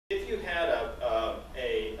you had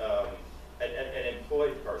an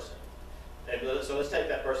employed person, and so let's take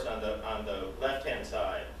that person on the left-hand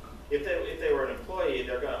side. If they were an employee,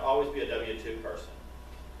 they're going to always be a W-2 person,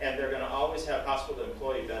 and they're going to always have hospital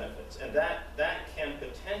employee benefits, and that can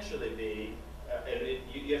potentially be,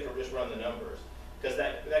 you have to just run the numbers, because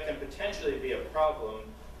that can potentially be a problem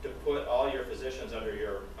to put all your physicians under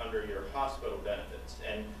your hospital benefits.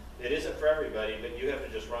 And it isn't for everybody, but you have to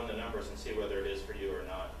just run the numbers and see whether it is for you or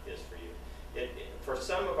not is for you. For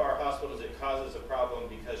some of our hospitals, it causes a problem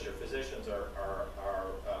because your physicians are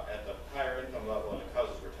at the higher income level, and it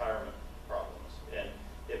causes retirement problems. And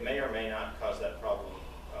it may or may not cause that problem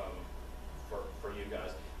for you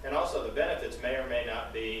guys. And also, the benefits may or may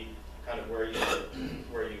not be kind of where you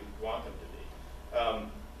want them to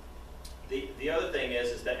be. The other thing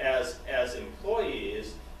is that as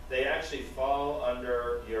employees, they actually fall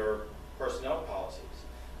under your personnel policies.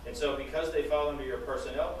 And so because they fall under your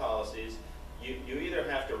personnel policies, you either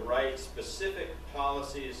have to write specific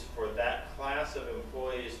policies for that class of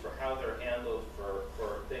employees for how they're handled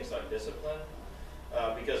for things like discipline,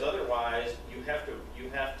 because otherwise you have to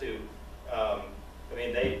I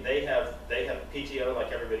mean, they have PTO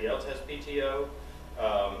like everybody else has PTO,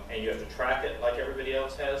 and you have to track it like everybody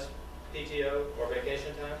else has PTO or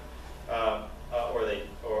vacation time,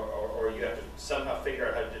 or you have to somehow figure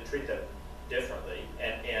out how to treat that differently,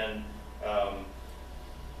 and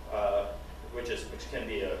which can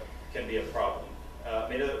be a problem. I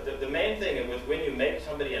mean, the main thing with when you make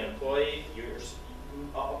somebody an employee,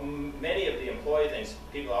 many of the employee things,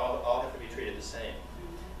 people all have to be treated the same.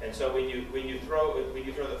 And so when you throw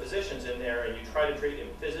the physicians in there and you try to treat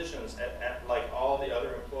physicians like all the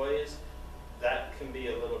other employees, that can be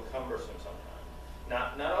a little cumbersome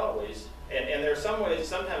sometimes. Not always. And there are some ways.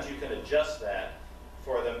 Sometimes you can adjust that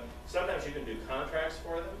for them. Sometimes you can do contracts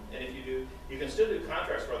for them, and if you do, you can still do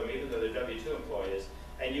contracts for them even though they're W-2 employees.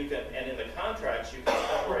 And in the contracts you can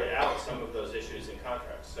separate out some of those issues in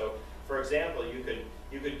contracts. So, for example, you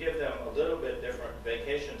could give them a little bit different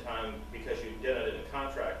vacation time because you did it in a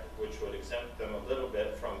contract, which would exempt them a little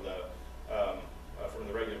bit from the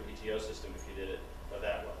regular PTO system if you did it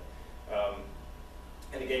that way.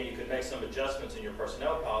 And again, you could make some adjustments in your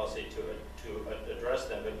personnel policy to address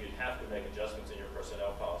them, but you'd have to make adjustments in your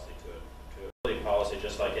personnel policy to employee policy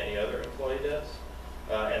just like any other employee does.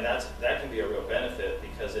 And that can be a real benefit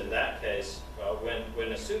because in that case,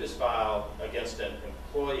 when a suit is filed against an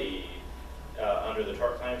employee under the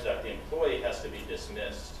Tort Claims Act, the employee has to be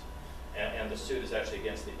dismissed, and the suit is actually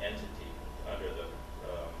against the entity under the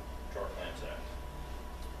Tort Claims Act.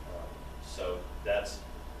 So that's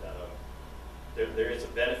there is a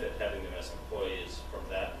benefit having them as employees from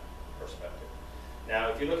that perspective. Now,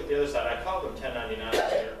 if you look at the other side, I call them 1099s.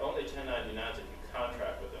 They're only 1099s if you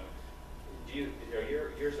contract with them.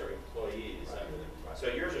 Yours are employees. Right. So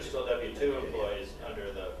yours are still W-2 employees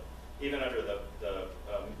even under the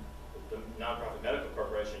nonprofit medical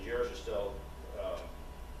corporations. Yours are still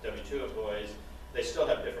W-2 employees. They still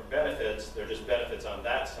have different benefits. They're just benefits on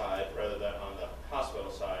that side rather than on the hospital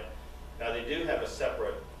side. Now they do have a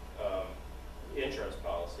separate insurance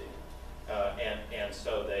policy, and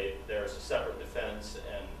so there's a separate defense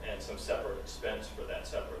and some separate expense for that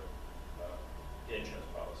separate insurance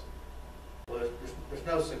policy. Well, there's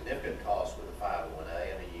no significant cost with the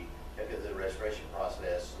 501A. I mean, you have to go through the registration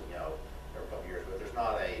process, every couple of years, but there's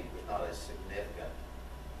not a significant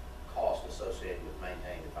cost associated with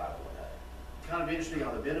maintaining the 501A. Kind of interesting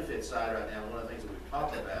on the benefit side right now. One of the things that we've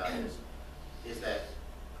talked about is that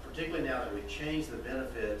particularly now that we've changed the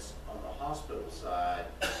benefits on the hospital side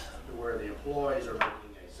to where the employees are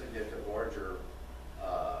making a significant larger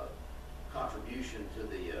contribution to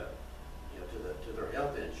the to their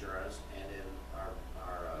health insurance, and in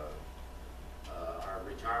our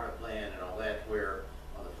retirement plan and all that, where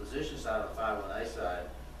on the physician side, on the 501A side,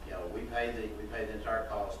 we pay the entire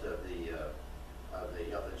cost of the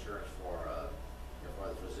health insurance for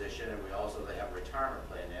the physician, and they have a retirement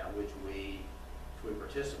plan now which we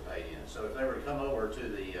participate in. So if they were to come over to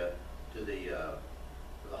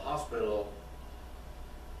the hospital,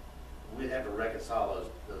 we'd have to reconcile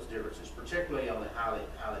those differences, particularly on the how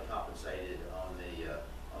they compensated on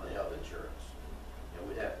the health insurance.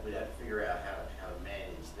 We'd have to figure out how to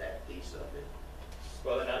manage that piece of it.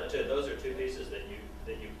 Well, those are two pieces that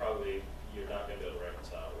you're not going to be able to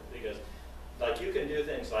reconcile with, because like you can do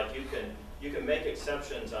things like you can make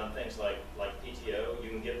exceptions on things like PTO. You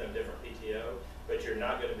can give them different PTO, but you're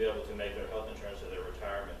not going to be able to make their health insurance or their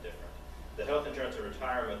retirement different. The health insurance and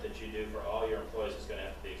retirement that you do for all your employees is going to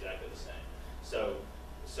have to be exactly the same.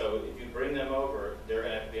 So if you bring them over, they're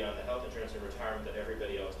going to have to be on the health insurance and retirement that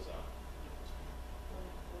everybody else is on.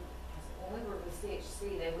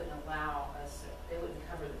 FHC, they wouldn't allow us, they wouldn't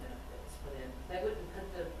cover the benefits for them. They wouldn't put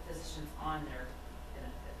the physicians on their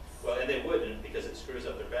benefits. Well, and they wouldn't, because it screws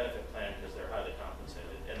up their benefit plan because they're highly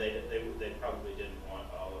compensated, and they probably